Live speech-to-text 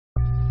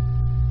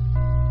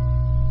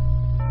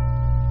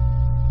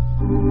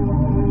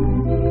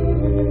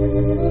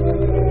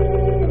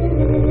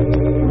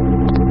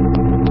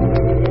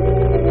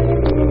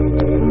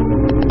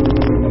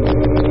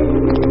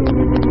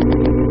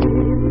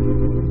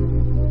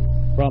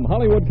From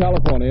Hollywood,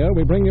 California,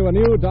 we bring you a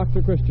new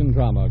Dr. Christian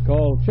drama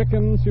called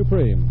Chicken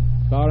Supreme,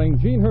 starring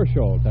Jean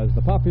Hersholt as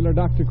the popular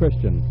Dr.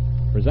 Christian,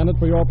 presented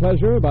for your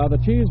pleasure by the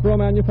Cheesebro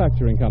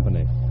Manufacturing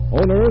Company,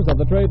 owners of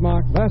the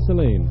trademark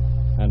Vaseline,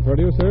 and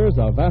producers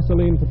of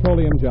Vaseline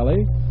Petroleum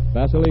Jelly,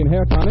 Vaseline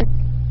Hair Tonic,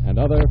 and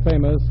other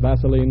famous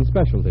Vaseline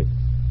specialties.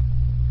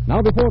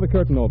 Now, before the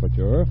curtain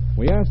overture,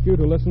 we ask you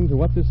to listen to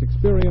what this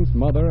experienced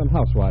mother and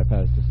housewife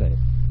has to say.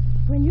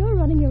 When you're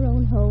running your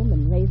own home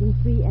and raising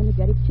 3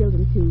 energetic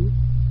children, too,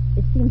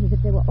 it seems as if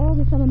there were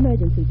always some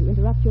emergency to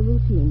interrupt your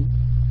routine.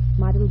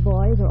 My little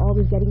boys are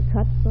always getting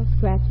cuts or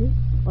scratches,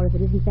 or if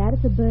it isn't that,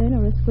 it's a burn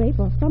or a scrape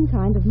or some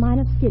kind of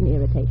minor skin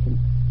irritation.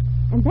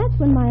 And that's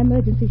when my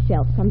emergency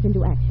shelf comes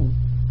into action.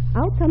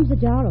 Out comes a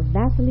jar of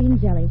Vaseline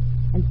jelly,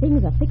 and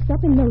things are fixed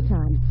up in no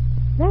time.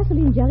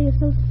 Vaseline jelly is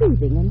so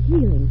soothing and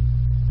healing,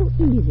 so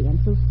easy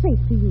and so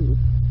safe to use,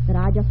 that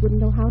I just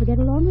wouldn't know how to get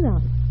along without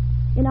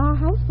it. In our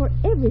house, for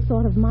every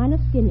sort of minor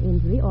skin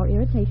injury or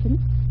irritation,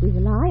 we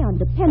rely on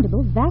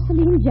dependable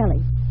Vaseline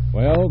jelly.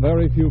 Well,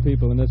 very few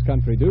people in this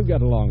country do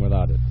get along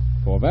without it,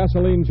 for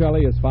Vaseline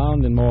jelly is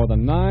found in more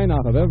than 9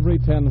 out of every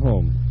 10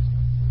 homes.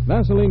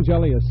 Vaseline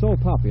jelly is so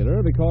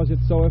popular because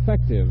it's so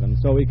effective and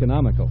so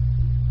economical.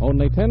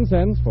 Only 10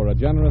 cents for a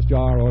generous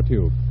jar or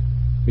tube.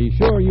 Be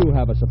sure you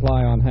have a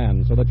supply on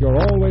hand so that you're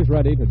always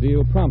ready to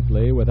deal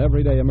promptly with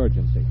everyday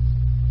emergencies.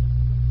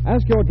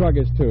 Ask your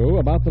druggist, too,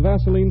 about the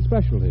Vaseline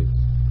specialties,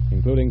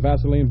 including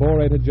Vaseline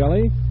borated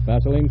jelly,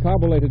 Vaseline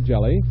carbolated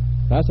jelly,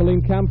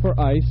 Vaseline camphor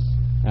ice,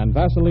 and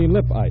Vaseline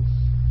lip ice.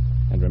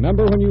 And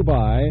remember when you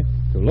buy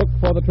to look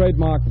for the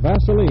trademark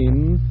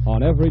Vaseline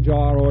on every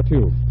jar or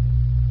tube.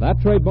 That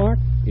trademark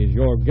is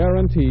your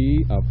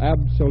guarantee of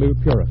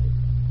absolute purity.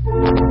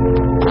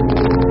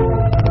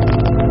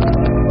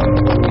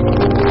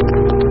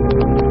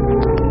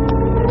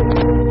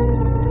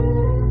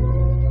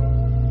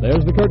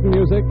 There's the curtain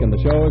music, and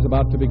the show is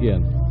about to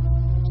begin.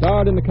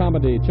 Starred in the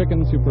comedy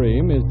Chicken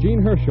Supreme is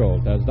Jean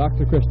Hersholt as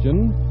Dr.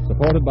 Christian,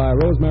 supported by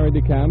Rosemary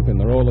DeCamp in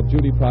the role of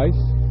Judy Price,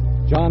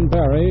 John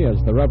Barry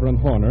as the Reverend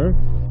Horner,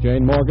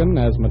 Jane Morgan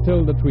as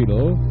Matilda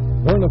Tweedle,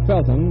 Verna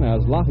Felton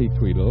as Lottie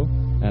Tweedle,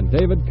 and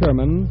David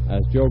Kerman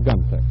as Joe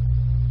Gunther.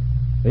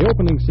 The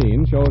opening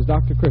scene shows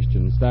Dr.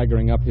 Christian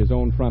staggering up his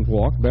own front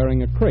walk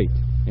bearing a crate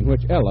in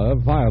which Ella,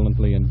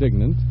 violently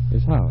indignant,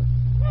 is housed.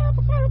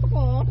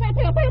 All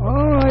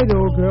right,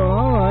 old girl,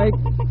 all right.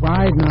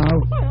 Quiet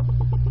now.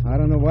 I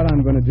don't know what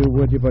I'm going to do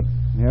with you, but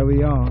here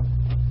we are.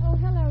 Oh,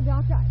 hello,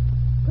 Doctor.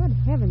 Good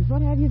heavens,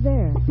 what have you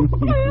there? What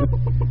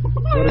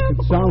does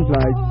it sound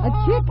like? A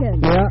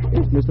chicken. Yeah,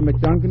 it's Mr.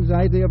 McDuncan's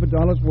idea of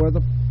 $1's worth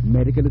of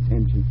medical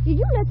attention. Did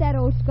you let that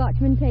old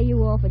Scotchman pay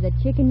you off for the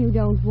chicken you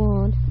don't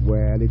want?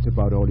 Well, it's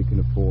about all he can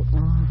afford.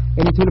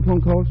 Any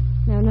telephone calls?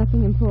 No,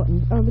 nothing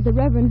important. Oh, but the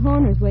Reverend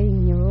Horner's waiting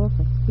in your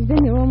office. He's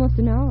been here almost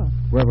an hour.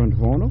 Reverend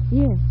Horner?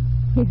 Yes.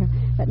 Here,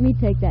 let me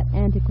take that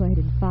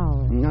antiquated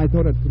fowl. I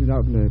thought I'd put it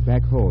out in the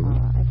back hall. All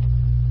right.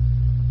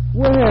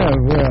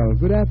 Well,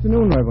 good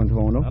afternoon, Reverend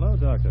Horner. Hello,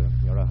 Doctor.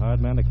 You're a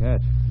hard man to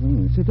catch.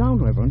 Sit down,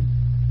 Reverend.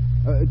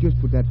 Just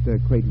put that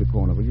crate in the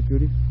corner, will you,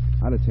 Judy?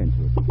 I'll attend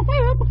to it.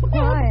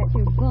 Quiet,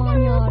 you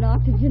barnyard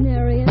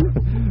octogenarian.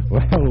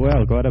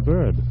 Well, quite a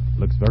bird.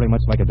 Looks very much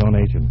like a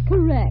donation.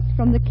 Correct,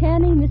 from the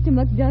canny Mr.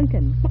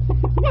 McDuncan.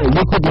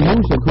 You couldn't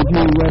use it, could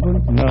you,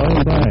 Reverend? No,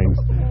 thanks.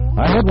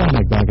 I had one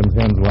of McDuncan's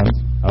hens once.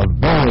 A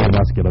very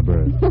muscular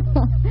bird.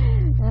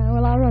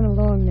 Well, I'll run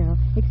along now.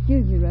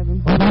 Excuse me,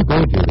 Reverend. Oh, don't go,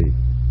 Judy.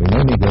 We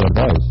may need your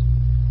advice.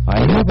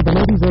 I am with the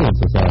Ladies' Aid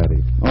Society.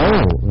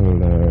 Oh,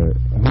 well,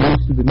 how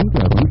much did the need,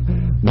 Reverend?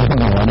 No,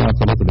 I'm not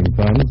soliciting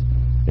funds.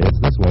 It's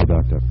this way,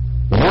 Doctor.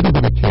 The ladies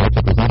of the church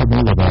have presented me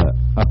with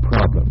a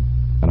problem,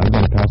 and I'm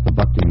going to pass the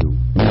buck to you.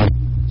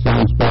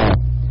 Sounds bad.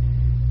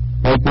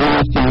 Hey,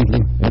 please, gently.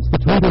 It's the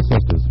Tweedle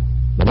sisters.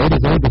 The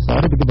Ladies' Aid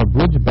decided to give a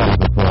bridge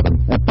benefit for them.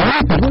 A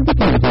benefit? What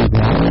can't do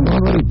that? I've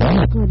already done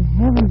it. Good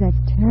heavens,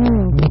 that's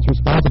terrible. It's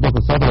responsible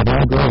for several of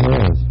our gray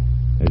hairs.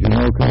 As you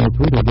know, Colonel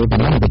Tweedle gave the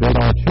money to build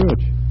our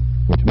church,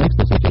 which makes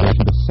the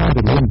situation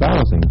decidedly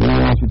embarrassing.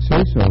 Yeah, I should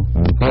say so.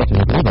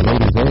 Unfortunately, the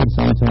Ladies' Aid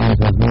sometimes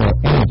has more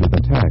energy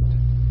than tact.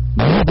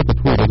 Now that the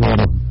Tweedles are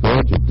on the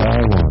verge of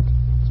dire want,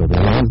 so they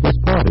arranged this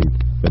party,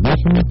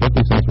 admission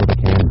 50 cents worth of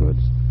canned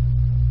goods.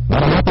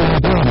 Not a happy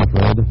idea, I'm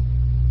afraid.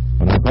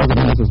 When our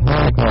president, Mrs.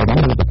 Hall, called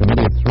in with the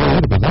committee of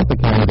 3 to present the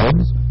canned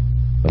goods,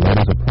 the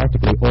ladies are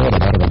practically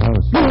ordered out of the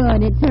house.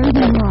 Good, it turned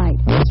him right.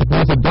 I'm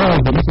surprised it does,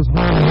 but Mrs.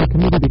 Hall and her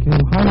committee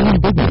became highly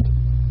indignant,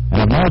 and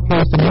have now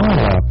placed in my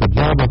lap the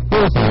job of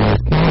forcing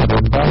these canned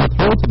goods down the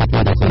throats of the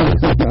Tweedle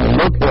sisters.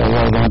 Look here,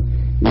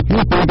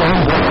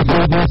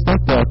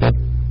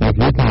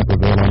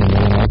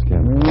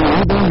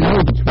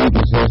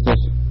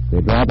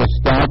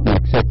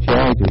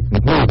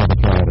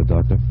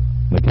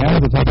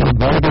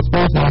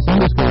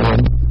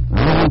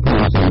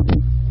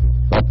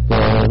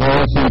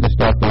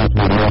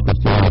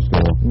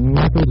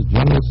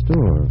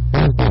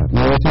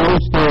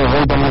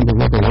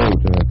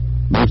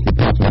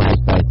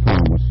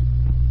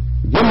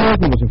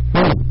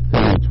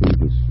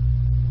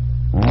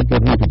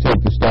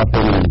 take the stuff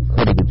in and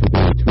cut it into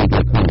the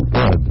Tweedle coat.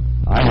 Good.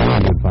 I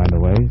knew you'd find a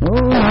way.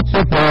 Oh, not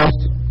so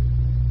fast.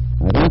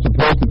 I don't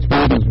suppose the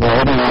Tweedles were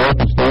ordering off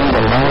and storing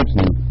their lives,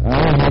 and I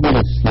haven't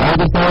the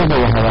slightest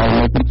idea how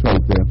I'll make them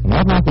trade there. Well,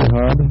 that won't be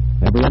hard.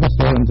 Every other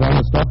store in town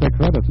has stopped their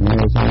credit.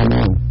 Yes, I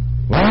know.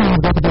 Well,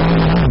 I've got to go in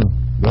now.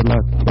 Good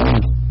luck.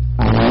 Thanks.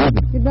 I need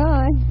it.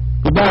 Goodbye.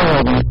 Goodbye,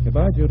 Robin.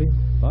 Goodbye, Judy.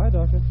 Bye,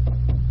 Doctor.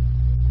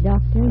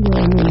 Doctor,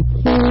 you're an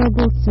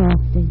incurable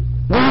softy.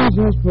 Yes,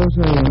 I suppose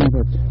I am,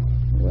 but...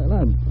 Well,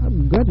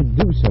 I've got to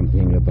do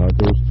something about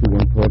those two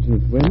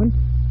unfortunate women.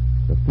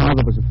 The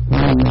father was a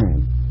fine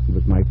man. He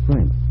was my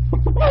friend.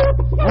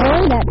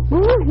 Oh, that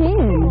poor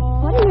hen.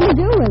 What are you going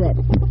to do with it?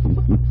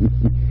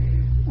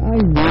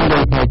 I wonder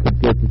if I could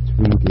get the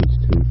Tweedles,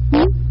 too.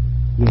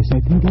 Yes, I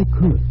think I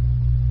could.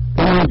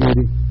 Come on,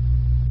 Judy.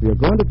 We are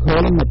going to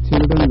call them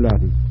Matilda and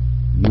Lottie.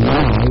 You and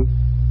I,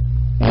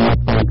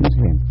 and Franklin's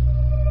hen.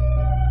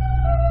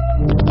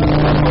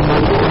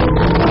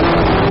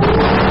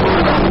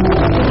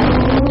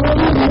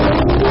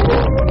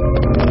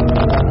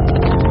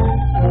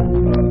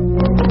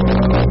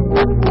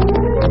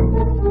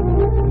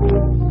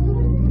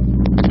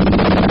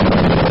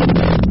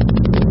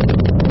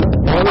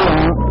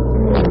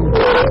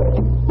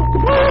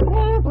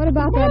 What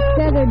about that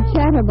feathered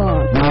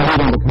chatterbox? No, I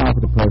don't account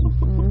for the present.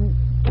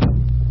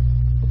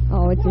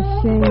 Oh, it's a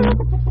shame.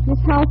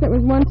 This house that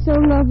was once so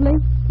lovely,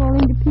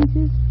 falling to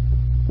pieces.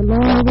 The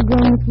lawn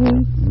overgrown with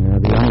weeds. Yeah,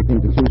 the only thing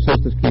the two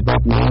sisters keep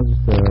up now is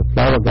the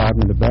flower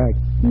garden in the back.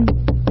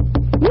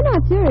 You're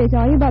not serious,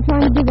 are you, about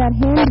trying to give that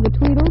hand to the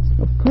Tweedles?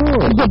 Of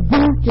course. The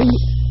doctor...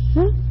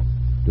 Huh?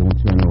 Don't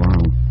turn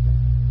around.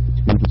 The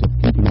Tweedles are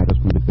peeking at us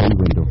from the bay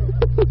window.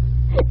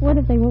 What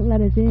if they won't let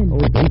us in? Oh,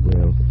 they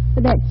will.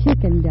 But that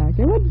chicken,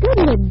 Doctor, what good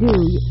will it do?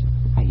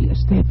 I hear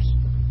steps.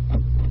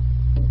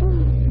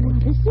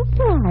 What a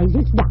surprise.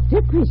 It's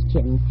Dr.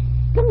 Christian.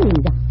 Come in,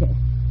 Doctor.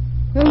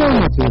 Hello,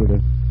 Matilda.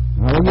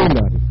 How are you,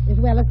 Lottie? As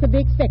well as could be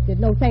expected.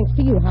 No thanks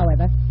to you,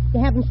 however. They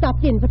haven't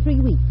stopped in for 3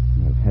 weeks.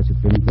 Well, has it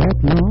been that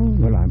long?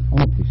 Well, I'm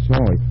awfully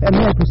sorry.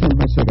 May I present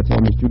my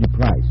secretary, Miss Judy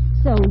Price?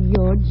 So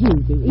you're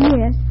Judy?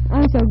 Yes.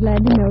 I'm so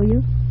glad to know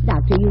you.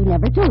 Doctor, you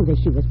never told us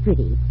she was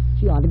pretty.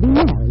 She ought to be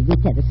married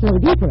instead of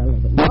slaving for a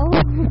living. Oh.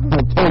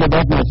 I've told her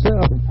that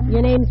myself.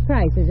 Your name's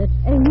Price, is it?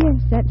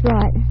 Yes, that's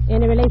right.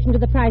 Any relation to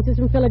the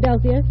Prices from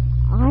Philadelphia?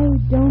 I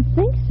don't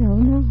think so,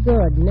 no.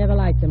 Good. Never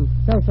liked them.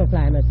 Social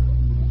climbers.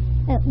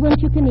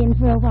 Won't you come in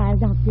for a while,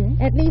 Doctor?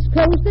 At least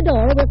close the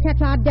door or we'll catch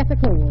our death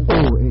of cold.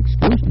 Oh,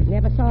 excuse me.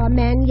 Never saw a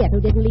man yet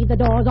who didn't leave the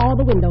doors or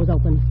the windows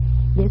open.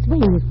 This way,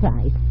 Miss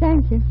Price.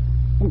 Thank you.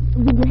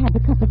 Will you have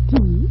a cup of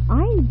tea?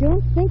 I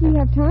don't think we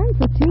have time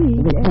for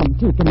tea. It won't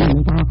take a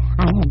minute.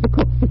 I'll have the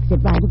cook fix it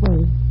right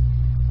away.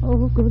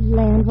 Oh, good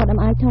land, what am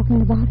I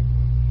talking about?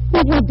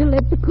 You'd have to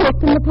let the cook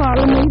and the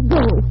parlor maid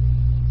go.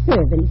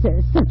 Servants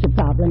are such a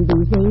problem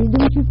these days,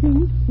 don't you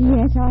think?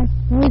 Yes, I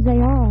suppose they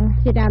are.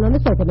 Sit down on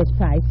the sofa, Miss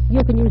Price.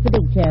 You can use the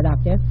big chair,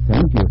 Doctor.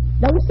 Thank you.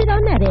 Don't sit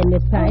on that end,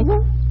 Miss Price.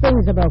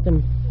 Springs are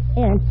broken.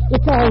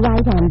 It's all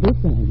right on this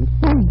end.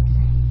 Thanks.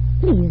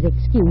 Please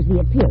excuse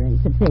the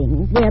appearance of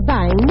things. We're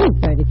buying new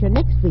furniture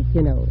next week,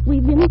 you know.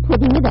 We've been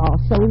putting it off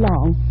so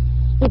long.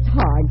 It's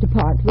hard to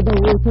part with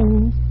old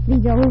things.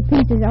 These old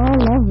pieces are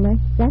all lovely.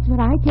 That's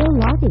what I tell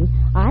Lottie.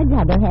 I'd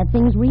rather have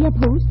things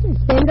reupholstered.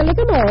 Spend a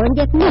little more and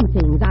get new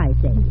things, I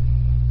say.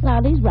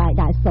 Lottie's right,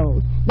 I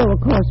suppose. Though, of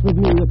course, with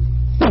me, it's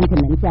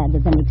sentiment rather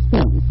than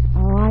expense.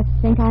 Oh, I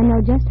think I know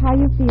just how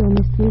you feel,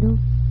 Miss Tweedle.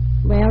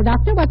 Well,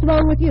 Doctor, what's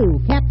wrong with you?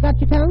 Cat got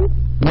your tongue?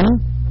 Huh?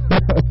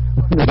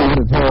 Not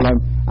at all.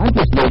 I'm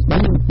just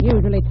listening.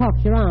 Usually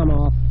talks your arm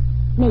off.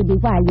 Maybe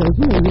while you're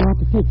here, you ought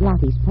to take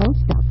Lottie's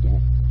pulse,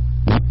 Doctor.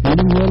 Not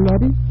feeling well,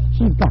 Lottie?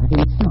 She's got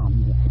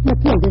insomnia.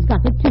 Matilda's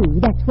got it, too.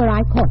 That's where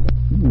I caught it.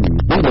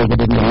 That over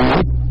didn't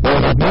know.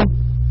 Both of you?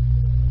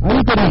 Are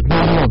you getting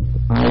plenty of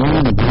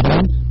iron and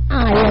vitamins?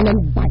 Iron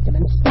and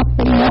vitamins. Stuff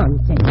and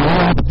nonsense. No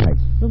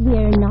appetites.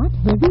 We're not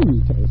heavy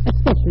eaters,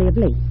 especially of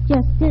late.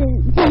 Just tea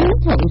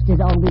and toast is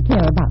all we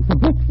care about for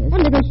breakfast. A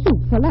little soup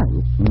for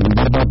lunch.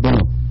 What about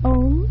dinner?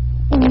 Oh,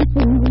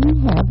 anything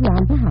we have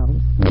round the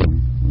house.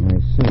 I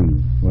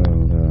see.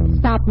 Well,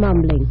 Stop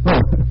mumbling.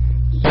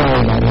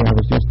 Sorry, Lottie, I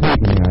was just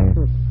thinking.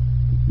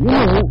 You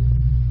know,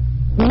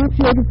 perhaps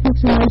you ought to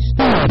fix a nice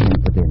starting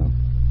for dinner.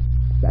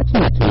 That's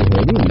not too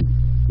heavy,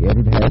 yet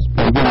it has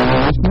plenty of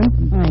nourishment.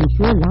 I'm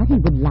sure Lottie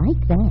would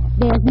like that.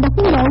 There's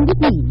nothing wrong with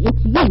me.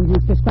 It's you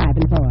who's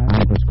prescribing for her.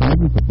 I'm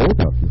prescribing for both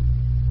of you.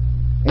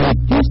 It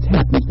just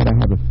happens that I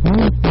have a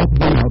fine fat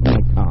hen out in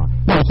my car.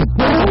 Now,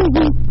 suppose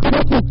we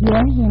could take your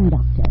hen,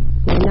 Doctor.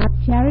 We're not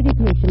charity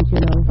patients, you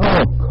know.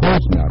 Oh, of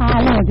course not.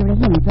 I'll order a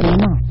hen from the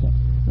market.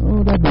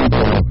 Oh, that won't be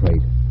all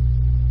right.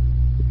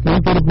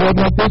 Can't get a bird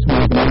like this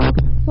one in the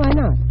market. Why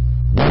not?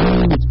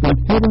 Well, it's been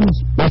fed on a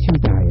special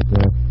diet.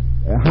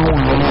 High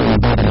iron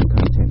and vitamin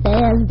content.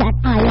 There's that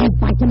iron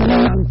vitamin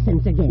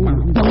nonsense again.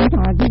 Now, don't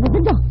argue with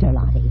the doctor,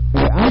 Lottie.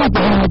 I like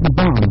to add the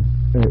bomb.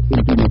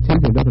 It did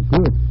Matilda a lot of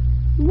good.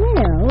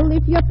 Well,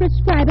 if you're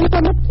prescribing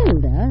for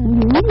Matilda,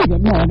 you need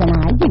it more than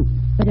I do.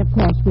 But, of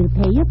course, we'll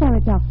pay you for it,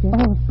 Doctor?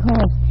 Oh, of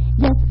course.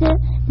 Just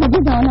put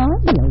it on our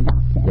bill,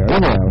 Doctor. Very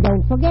well.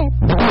 Don't forget.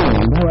 All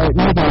right,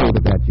 make a note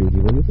of that, Judy,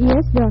 will you?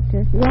 Yes,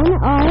 Doctor. 1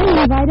 iron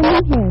and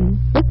vitamin Hen.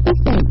 50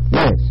 cents.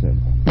 Yes, sir.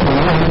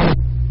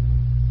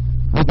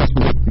 I guess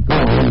we have to be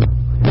going.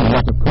 I have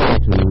lots of call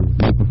to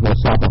make before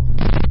supper.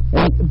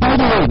 By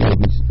the way,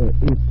 ladies, if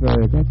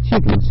that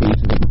chicken seems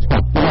a little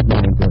tough, don't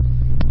mind.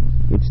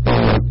 It's the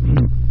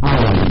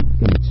iron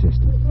in its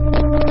system.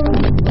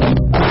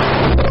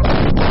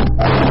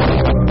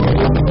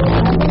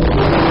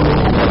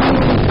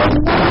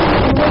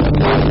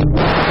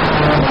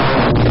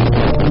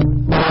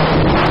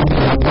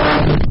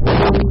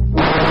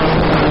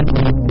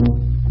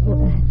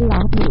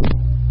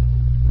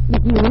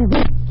 Did you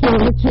ever kill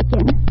the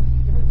chicken?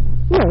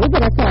 No,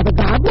 but I saw the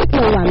gardener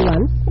kill one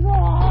once.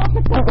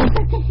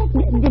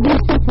 Did you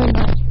suffer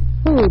much?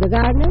 Who, the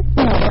gardener?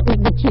 No, it was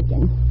the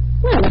chicken.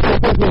 Well, I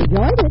suppose you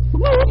enjoyed it.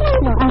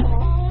 No,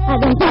 I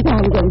don't think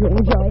I'm going to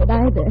enjoy it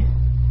either.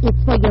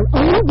 It's for your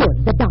own good.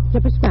 The doctor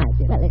prescribed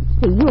it. Well, it's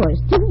for yours,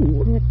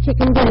 too. The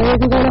chicken dinner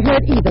isn't going to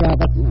hurt either of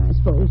us. No, I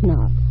suppose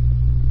not.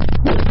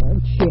 Poor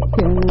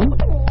chicken.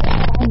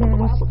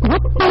 Now,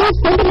 stop being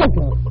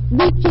sentimental.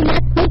 Reach in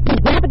that plate and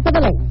grab it for the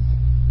legs.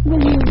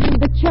 Will you do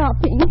the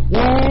chopping?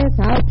 Yes,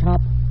 I'll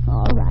chop.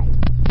 All right.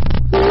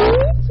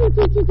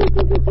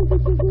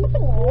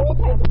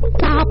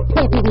 Stop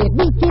petting it.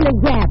 Reach in and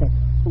grab it.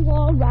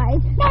 All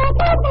right.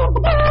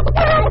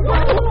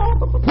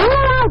 Pull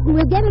it out and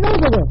we'll get it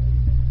over with.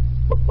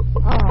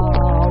 Oh,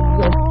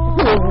 you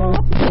poor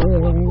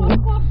thing.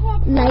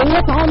 Lay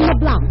it on the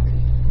block.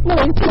 No,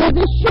 it's not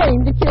a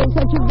shame to kill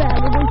such a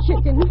valuable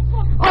chicken.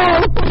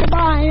 All full of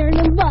iron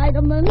and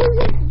vitamins.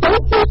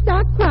 Don't you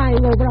start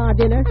crying over our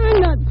dinner. I'm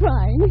not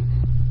crying.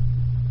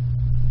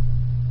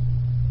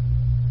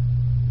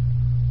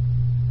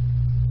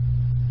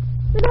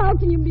 But how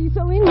can you be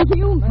so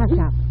inhuman? Hush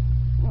up.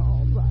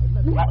 Oh, right.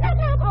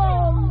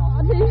 Oh,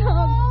 Lottie,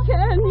 how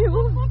can you?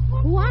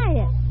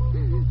 Quiet.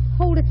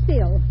 Hold it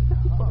still.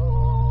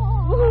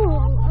 Oh,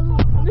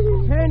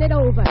 turn it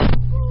over.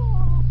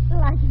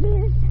 Like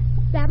this?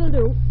 That'll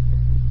do.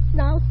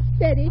 Now,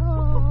 steady.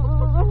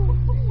 Oh.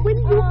 Will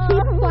you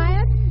keep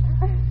quiet?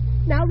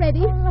 Now,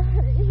 ready?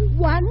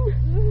 1,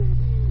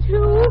 2.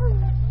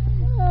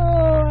 Oh,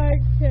 I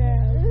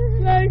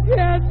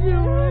can't do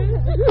it.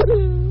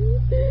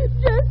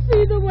 Just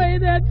see the way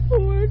that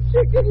poor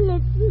chicken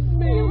looks at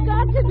me. You've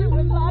got to do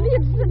it, Lottie.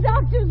 It's the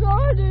doctor's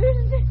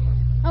orders.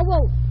 I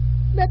won't.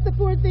 Let the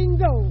poor thing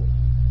go.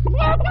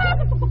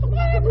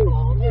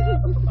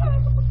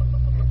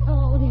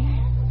 Oh, dear.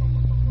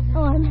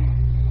 Oh,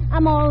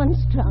 I'm all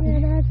unstrung.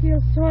 And I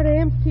feel sort of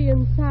empty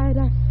inside.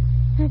 I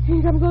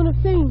think I'm going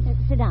to faint.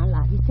 Sit down,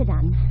 Lottie. Sit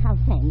down. I'll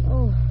thank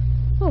you.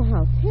 Oh,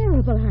 how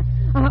terrible.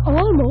 I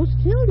almost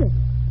killed it.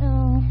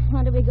 Oh,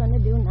 what are we going to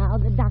do now?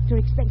 The doctor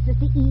expects us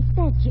to eat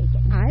that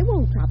chicken. I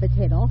won't chop its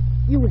head off.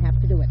 You'll have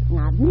to do it.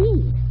 Not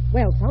me.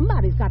 Well,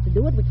 somebody's got to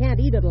do it. We can't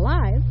eat it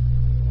alive.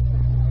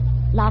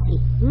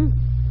 Lottie,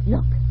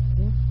 look.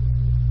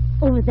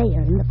 Over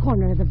there in the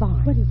corner of the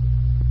barn. What is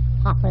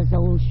it? Papa's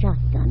old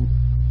shotgun.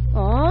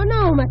 Oh,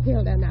 no,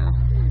 Matilda, now.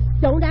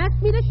 Don't ask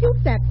me to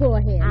shoot that poor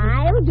hen.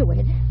 I'll do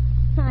it.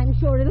 I'm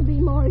sure it'll be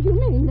more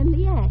humane than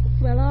the axe.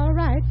 Well, all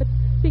right, but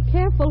be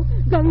careful.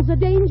 Guns are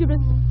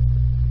dangerous.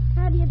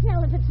 How do you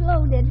tell if it's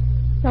loaded?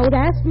 Don't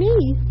ask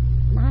me.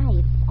 My,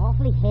 it's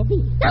awfully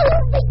heavy.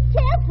 Oh, be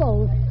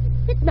careful.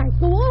 It might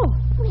go off.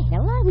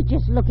 Well, I was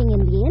just looking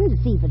in the end to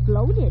see if it's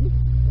loaded.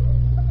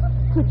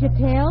 Could you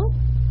tell?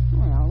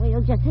 Well,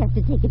 we'll just have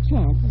to take a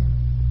chance.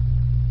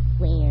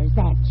 Where's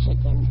that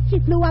chicken? She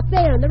flew up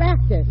there in the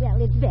rafters. Well,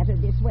 it's better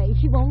this way.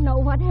 She won't know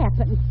what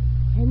happened.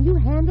 Can you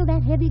handle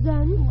that heavy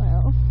gun?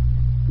 Well,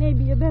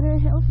 maybe you better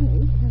help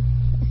me.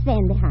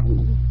 Stand behind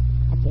me.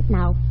 That's it.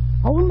 Now,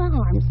 hold my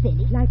arm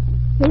steady. Like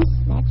this?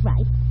 That's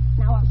right.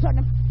 Now, I'll sort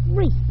of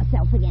brace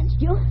myself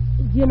against you.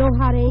 Do you know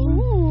how to aim?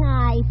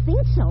 I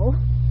think so.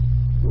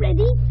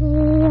 Ready?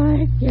 Oh,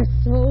 I guess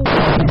so.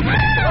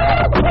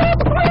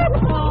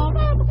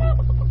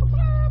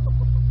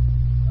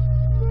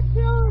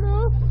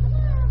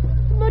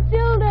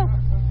 Matilda,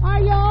 are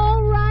you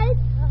all right?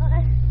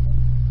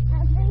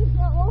 I think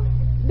so.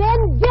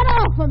 Then get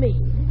off of me.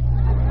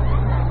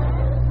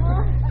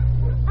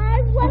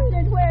 I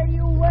wondered where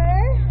you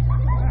were.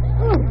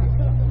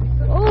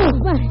 Oh,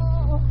 my.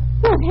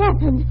 What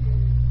happened?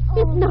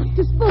 It knocked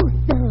us both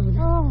down.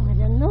 Oh, I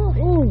don't know.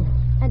 Oh,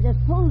 I just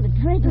pulled the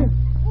trigger.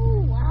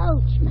 Oh,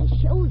 ouch, my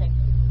shoulder.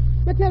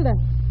 Matilda,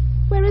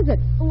 where is it?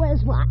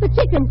 Where's what? The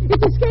chicken.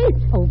 It's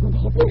escaped. Oh, good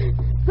heavens.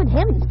 Good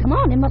heavens, come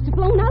on. It must have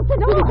flown out the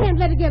door. You can't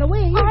let it get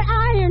away. Our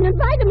iron and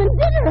vitamin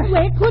dinner.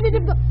 Where could it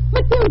have gone?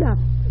 Matilda,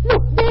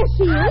 look, there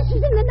she is.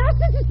 She's in the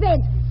narcissus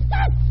bed.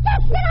 Stop,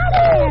 get out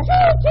of here.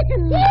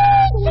 Chicken.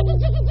 Chicken.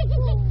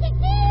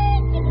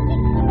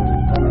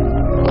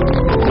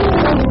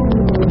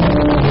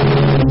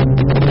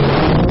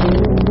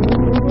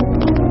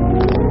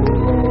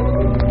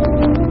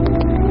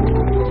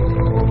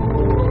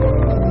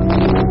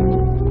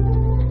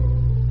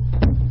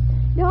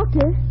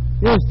 Doctor?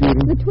 Yes, Judy.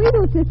 The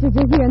Tweedle sisters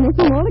are here, and they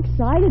seem all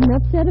excited and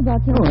upset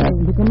about something. Oh,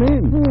 happen to come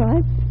in. All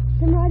right.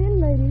 Come right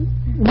in, ladies.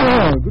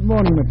 Well, good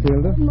morning,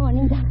 Matilda. Good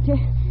morning, Doctor.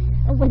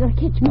 Whether I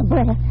catch my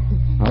breath.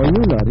 How are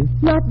you, Lottie?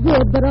 Not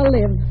good, but I'll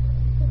live.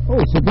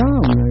 Oh, sit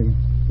down. I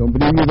don't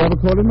believe you've ever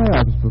called in my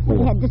office before.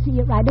 We had to see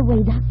you right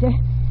away, Doctor.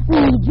 We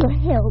need your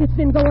help. It's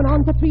been going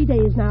on for 3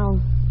 days now.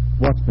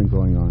 What's been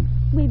going on?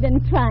 We've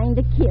been trying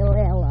to kill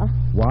Ella.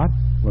 What?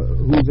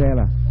 Who's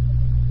Ella?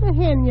 The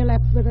hen you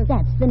left with us.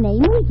 That's the name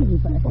we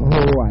gave her.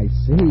 Oh, I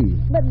see.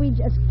 But we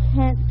just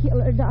can't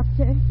kill her,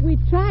 Doctor. We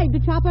tried to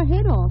chop her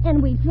head off.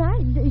 And we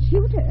tried to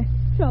shoot her.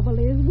 Trouble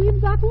is, we've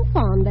gotten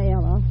fond of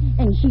Ella.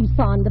 And she's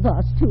fond of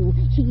us, too.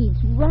 She eats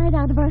right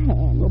out of our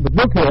hands. Oh, but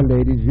look here,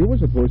 ladies. You were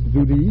supposed to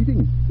do the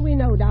eating. We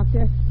know,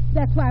 Doctor.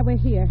 That's why we're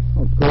here.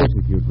 Of course,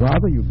 if you'd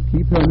rather, you can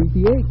keep her and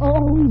eat the egg.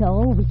 Oh,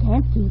 no, we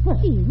can't keep her.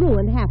 She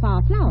ruined half our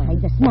flowers. Why,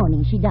 this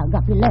morning she dug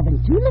up 11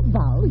 tulip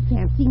bulbs. We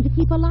can't seem to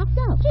keep her locked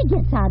up. She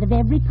gets out of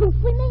every coop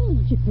we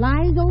make. She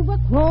flies over,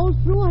 crawls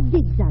through, or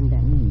digs under.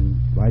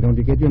 Why don't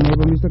you get your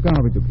neighbor, Mr.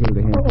 Garvey, to kill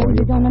the hen for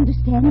You you? don't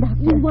understand, Doctor.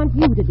 We want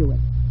you to do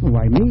it.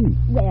 Why me?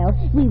 Well,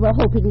 we were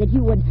hoping that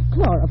you would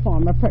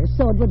chloroform her first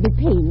so it would be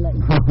painless.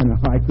 Oh, no,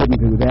 I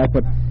couldn't do that,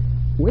 but...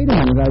 Wait a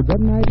minute, I've got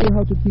an idea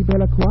how to keep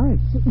Ella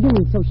quiet. You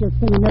mean so she'll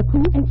stay in her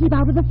coop and keep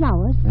out of the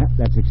flowers?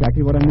 That's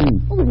exactly what I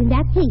mean. Oh, well, in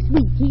that case,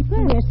 we'd keep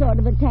her. We're sort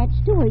of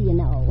attached to her, you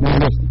know. Now,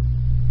 listen.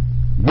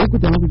 You go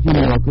down to Jim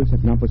Hersholt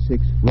at number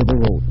 6 River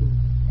Road.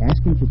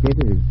 Ask him to get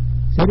a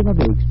setting of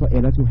eggs for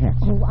Ella to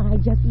hatch. Oh, I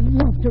just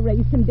love to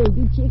raise some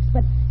baby chicks,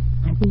 but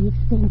are they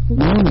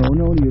expensive?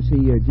 No. You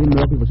see, Jim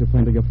Hersholt was a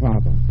friend of your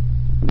father.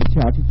 He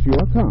charged it to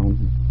your account.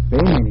 Pay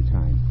him any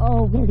time.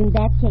 Oh, well, in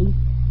that case,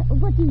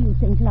 what do you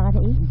think,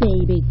 Lottie?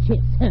 Baby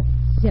chicks.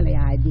 Silly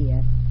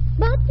idea.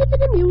 But if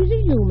it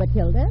amuses you,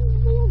 Matilda,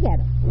 we'll get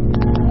her.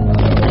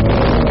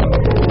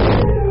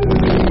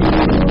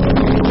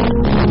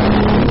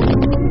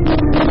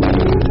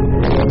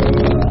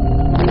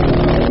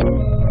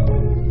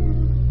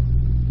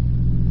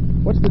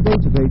 What's the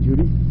date today,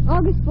 Judy?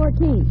 August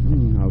 14th.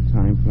 How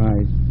time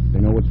flies. It's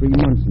been over 3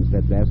 months since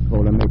that last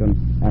call I made on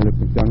Alec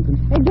McDuncan.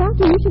 Hey,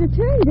 Doctor, you should have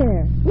turned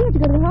there. We have to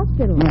go to the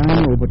hospital. Yeah, I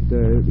know, but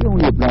the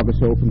only block or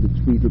so from the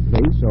Tweedle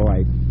place, so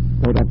I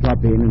thought I'd drop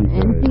in and...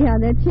 And see how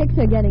their chicks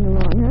are getting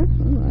along, huh?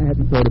 Well, I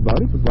hadn't thought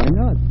about it, but why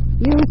not?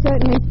 You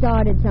certainly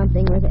started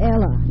something with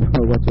Ella.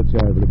 Oh, what's so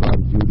terrible about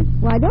it, Judy?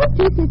 Why, those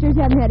two sisters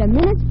haven't had a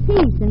minute's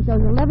peace since those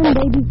 11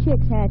 baby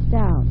chicks hatched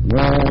out.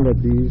 Well, at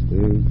least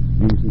they're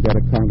using that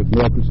account at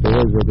local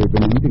stores where they've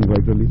been eating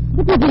regularly.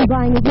 But they've been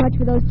buying as much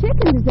for those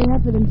chickens as they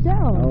have for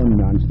themselves. Oh,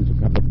 nonsense. A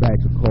couple of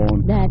bags of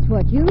corn. That's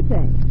what you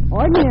think.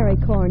 Ordinary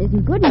corn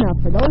isn't good enough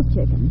for those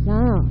chickens.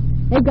 No.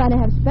 They've got to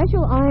have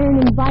special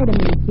iron and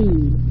vitamin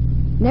feed.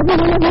 And every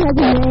one of them has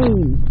a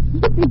name.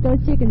 You think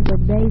those chickens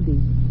are babies.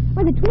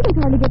 Why, the Tweedles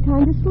hardly get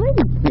time to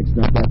sleep. It's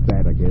not that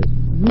bad, I guess.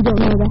 You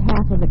don't know the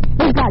half of it.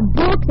 They've got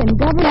books and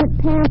government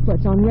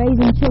pamphlets on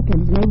raising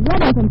chickens, and they've read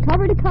them from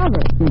cover to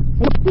cover.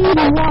 They feed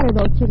and water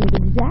those chickens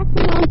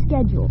exactly on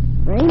schedule,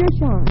 rain or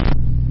shine.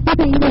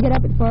 They even get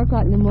up at 4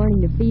 o'clock in the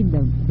morning to feed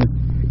them.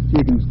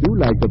 Chickens do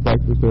like the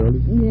breakfast early.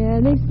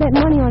 Yeah, they've spent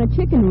money on a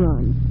chicken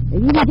run.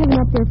 They've even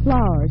given up their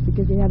flowers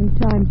because they haven't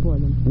time for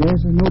them.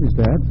 Yes, I noticed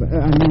that. But,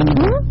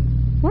 Huh?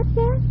 What's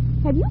that?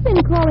 Have you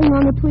been calling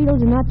on the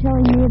Tweedles and not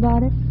telling me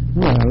about it?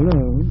 Well,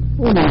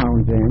 now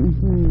and then.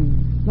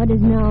 What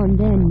does now and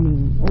then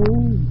mean?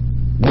 Oh,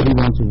 maybe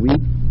once a week.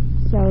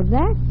 So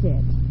that's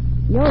it.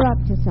 You're up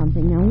to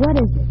something. Now,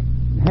 what is it?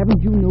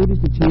 Haven't you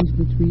noticed the change in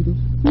the Tweedles?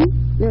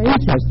 They're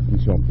interested in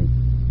something.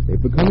 They're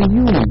becoming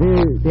human.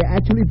 They're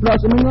actually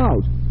blossoming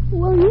out.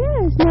 Well,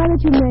 yes, now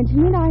that you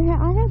mention it,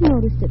 I have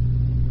noticed it.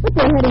 But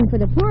they're heading for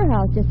the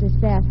poorhouse just as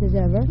fast as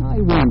ever.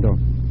 I wonder.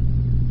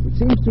 It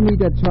seems to me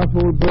that tough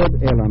old bird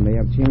Ella may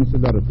have changed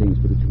a lot of things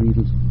for the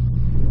Tweedles.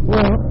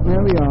 Well,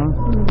 there we are.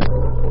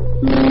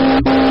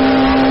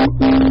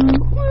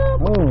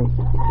 Oh,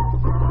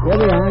 there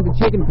we are, the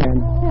chicken pen.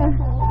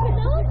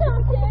 Hello,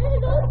 Doctor.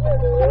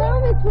 Hello,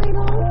 Miss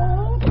Tweedle.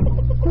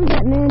 Who's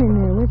that man in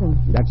there with him?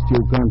 That's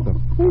Joe Gunther.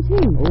 Who's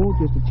he? Oh,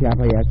 just a chap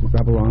I asked to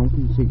drop around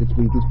and see the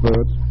Tweedles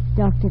birds.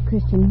 Dr.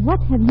 Christian,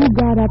 what have you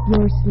got up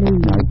your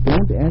sleeve? Now,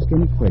 don't ask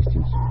any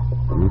questions.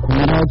 You'll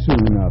find out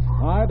soon enough.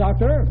 Hi,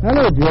 Doctor.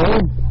 Hello, Joe.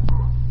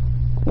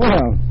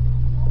 Well,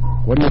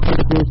 what do you think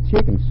of those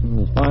chickens?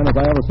 As fine as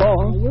I ever saw.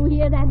 You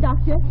hear that,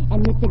 Doctor? And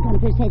Mr.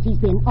 Gunther says he's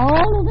been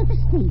all over the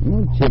state.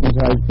 Well, chickens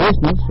are his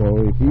business, so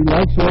if he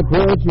likes your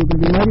birds, you can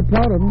be mighty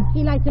proud of him.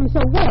 He likes them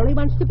so well, he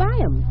wants to buy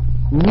them.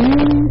 I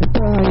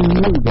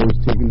knew those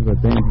chickens were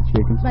dainty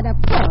chickens. But, of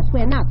course,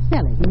 we're not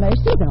selling.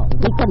 Mercy, though.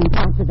 We couldn't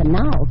part with them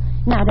now.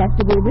 Not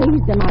after we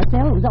raised them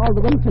ourselves all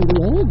the way from the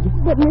egg.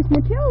 But, Miss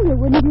Matilda,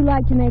 wouldn't you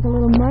like to make a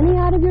little money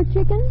out of your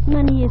chickens?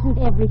 Money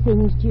isn't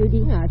everything,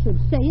 Judy. I should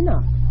say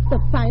not.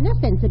 The finer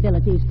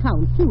sensibilities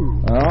count,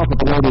 too. I offered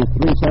the lady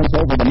 3 cents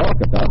over the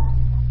market, Doc.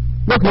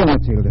 Look here,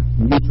 Matilda,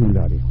 and you too,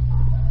 Lottie.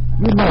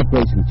 You like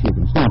raising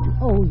chickens, don't you?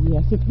 Oh,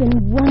 yes. It's been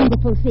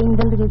wonderful seeing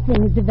the little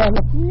things develop.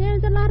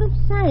 There's a lot of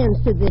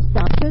science to this,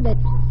 Doctor, that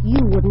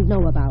you wouldn't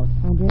know about.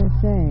 I dare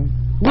say.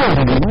 Well,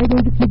 then, why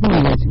don't you keep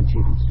on raising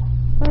chickens?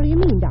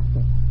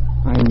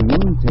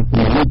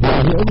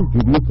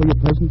 give you for your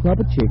present crop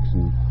of chicks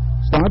and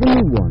start a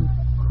new one.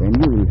 Then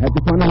you'll have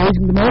to find a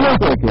reason to all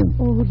over again.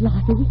 Oh,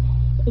 Lottie,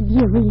 do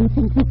you really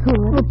think we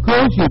could? Of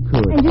course you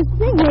could. And just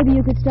think, maybe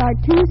you could start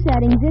 2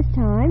 settings this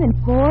time and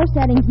 4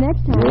 settings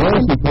next time.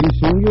 Yes, and pretty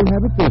soon you'll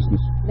have a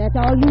business. That's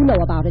all you know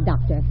about it,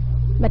 Doctor.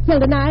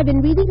 Matilda and I have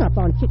been reading up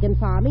on chicken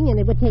farming, and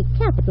it would take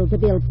capital to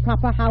build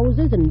proper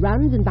houses and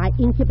runs and buy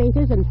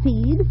incubators and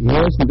feed.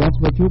 Yes, and that's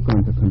what your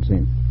Gunther comes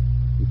in.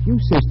 If you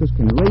sisters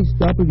can raise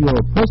double your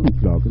present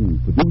flock and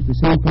produce the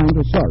same kind of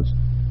results,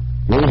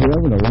 Joe here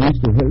will arrange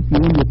to help you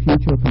in your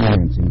future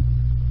financing.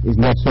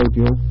 Isn't that so,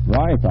 Joe?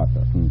 Right,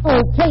 Doctor.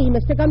 Okay,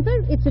 Mr.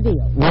 Gunther, it's a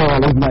deal. Well,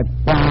 isn't that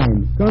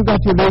fine?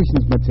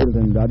 Congratulations, Matilda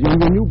and Dodgy, on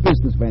your new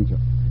business venture.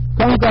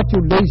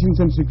 Congratulations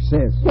and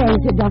success. Thank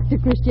you, Dr.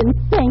 Christian.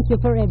 Thank you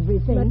for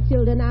everything.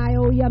 Matilda and I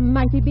owe you a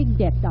mighty big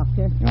debt,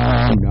 Doctor.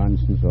 Ah,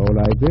 nonsense. All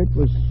I did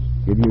was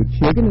give you a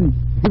chicken and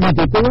we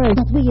did the rest.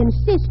 But we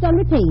insist on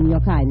retaining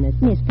your kindness.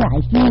 Miss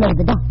Price, you know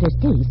the doctor's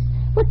taste.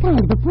 What kind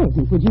of a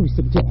present would you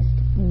suggest?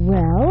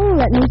 Well,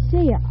 let me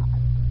see.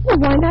 Well,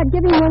 why not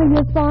give him one of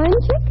your fine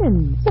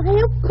chickens? Why,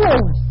 of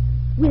course.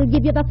 We'll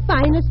give you the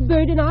finest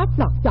bird in our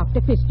flock,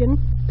 Dr. Christian.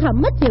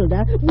 Come,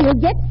 Matilda. We'll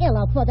get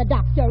Ella for the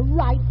doctor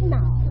right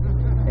now.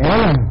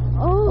 Ella?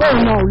 Oh,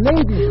 no,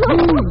 ladies,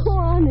 please. Oh,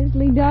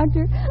 honestly,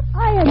 Doctor,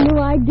 I had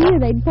no idea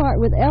they'd part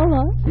with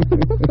Ella.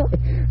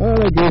 Oh,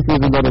 I guess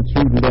there's a lot of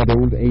truth in that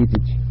old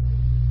adage.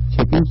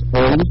 Chickens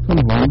always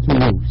come home to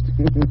roost.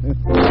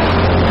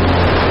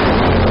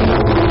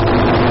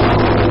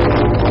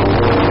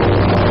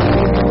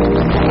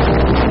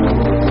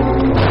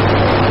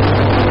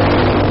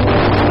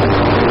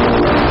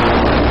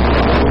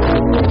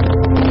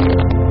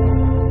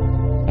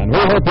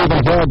 I hope you've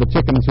enjoyed the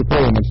chicken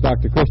supreme which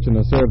Dr. Christian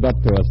has served up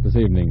to us this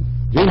evening.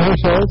 Jean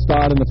Hersholt,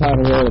 starred in the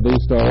title role of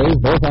these stories,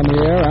 both on the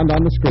air and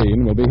on the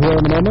screen, will be here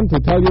in a moment to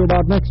tell you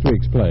about next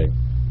week's play.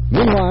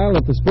 Meanwhile,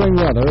 if the spring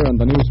weather and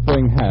the new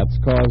spring hats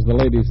cause the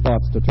ladies'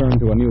 thoughts to turn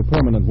to a new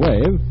permanent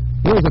wave,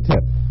 here's a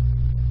tip.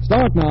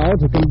 Start now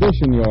to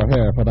condition your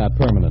hair for that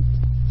permanent.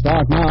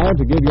 Start now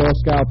to give your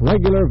scalp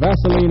regular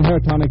Vaseline hair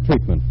tonic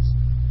treatments.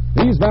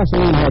 These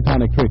Vaseline hair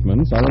tonic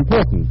treatments are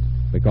important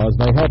because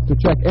they help to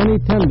check any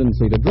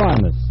tendency to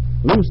dryness,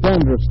 loose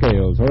dandruff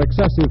scales, or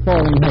excessive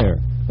falling hair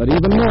that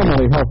even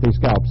normally healthy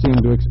scalps seem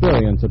to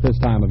experience at this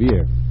time of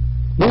year.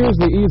 Here's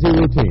the easy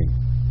routine.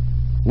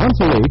 Once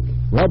a week,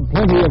 rub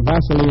plenty of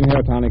Vaseline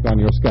hair tonic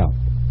on your scalp.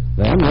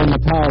 Then wring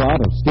the towel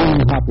out of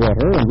steaming hot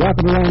water and wrap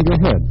it around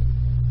your head.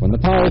 When the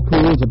towel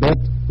cools a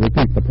bit,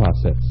 repeat the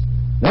process.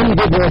 Then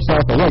give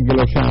yourself a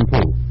regular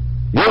shampoo.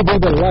 You'll be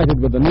delighted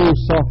with the new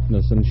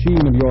softness and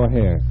sheen of your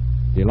hair.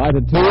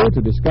 Delighted, too, to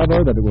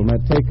discover that it will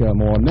take a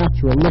more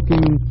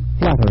natural-looking,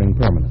 flattering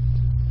permanent.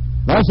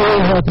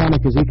 Vaseline hair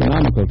tonic is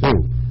economical, too.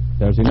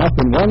 There's enough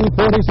in one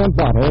 40-cent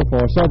bottle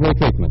for several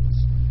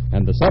treatments,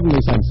 and the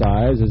 70-cent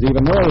size is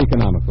even more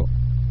economical.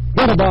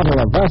 Get a bottle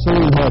of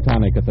Vaseline hair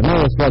tonic at the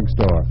nearest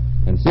drugstore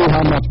and see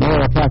how much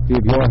more attractive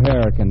your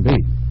hair can be.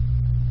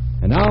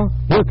 And now,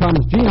 here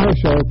comes Jean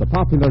Hersholt, the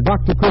popular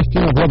Dr.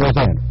 Christian of River's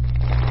End.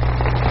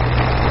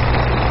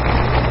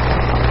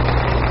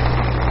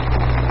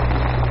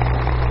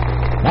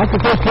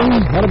 Dr. Christian,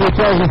 what have you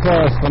chosen for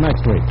us for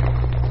next week?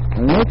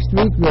 Next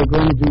week we're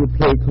going to do a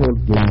play called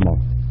Glamour.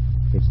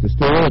 It's the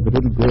story of a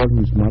little girl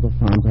whose mother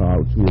found her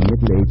out to a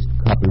middle-aged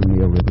couple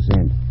near River's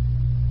End.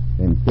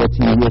 Then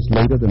 13 years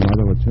later, the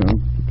mother returned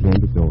to claim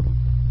the daughter.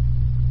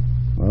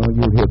 Well,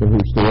 you'll hear the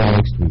whole story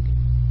next week.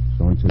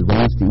 So until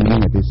Wednesday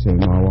evening at this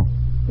same hour,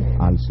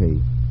 I'll say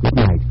good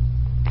night.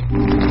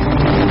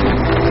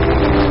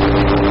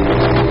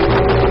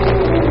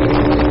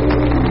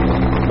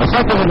 The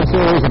second in a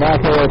series of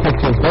RKO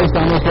pictures based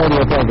on this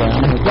radio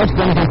program has just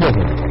been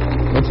completed.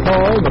 It's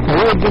called The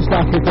Courageous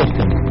Dr.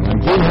 Christian,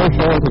 and Jean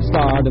Hersholt has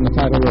starred in the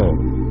title role.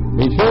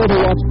 Be sure to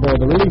watch for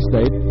the release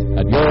date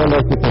at your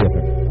local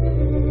theater.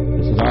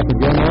 This is Arthur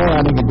Gilmore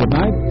adding a good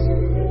night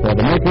for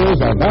the makers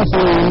of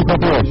Vaseline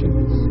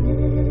Corporations.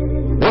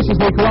 This is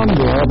the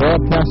Columbia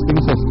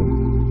Broadcasting System.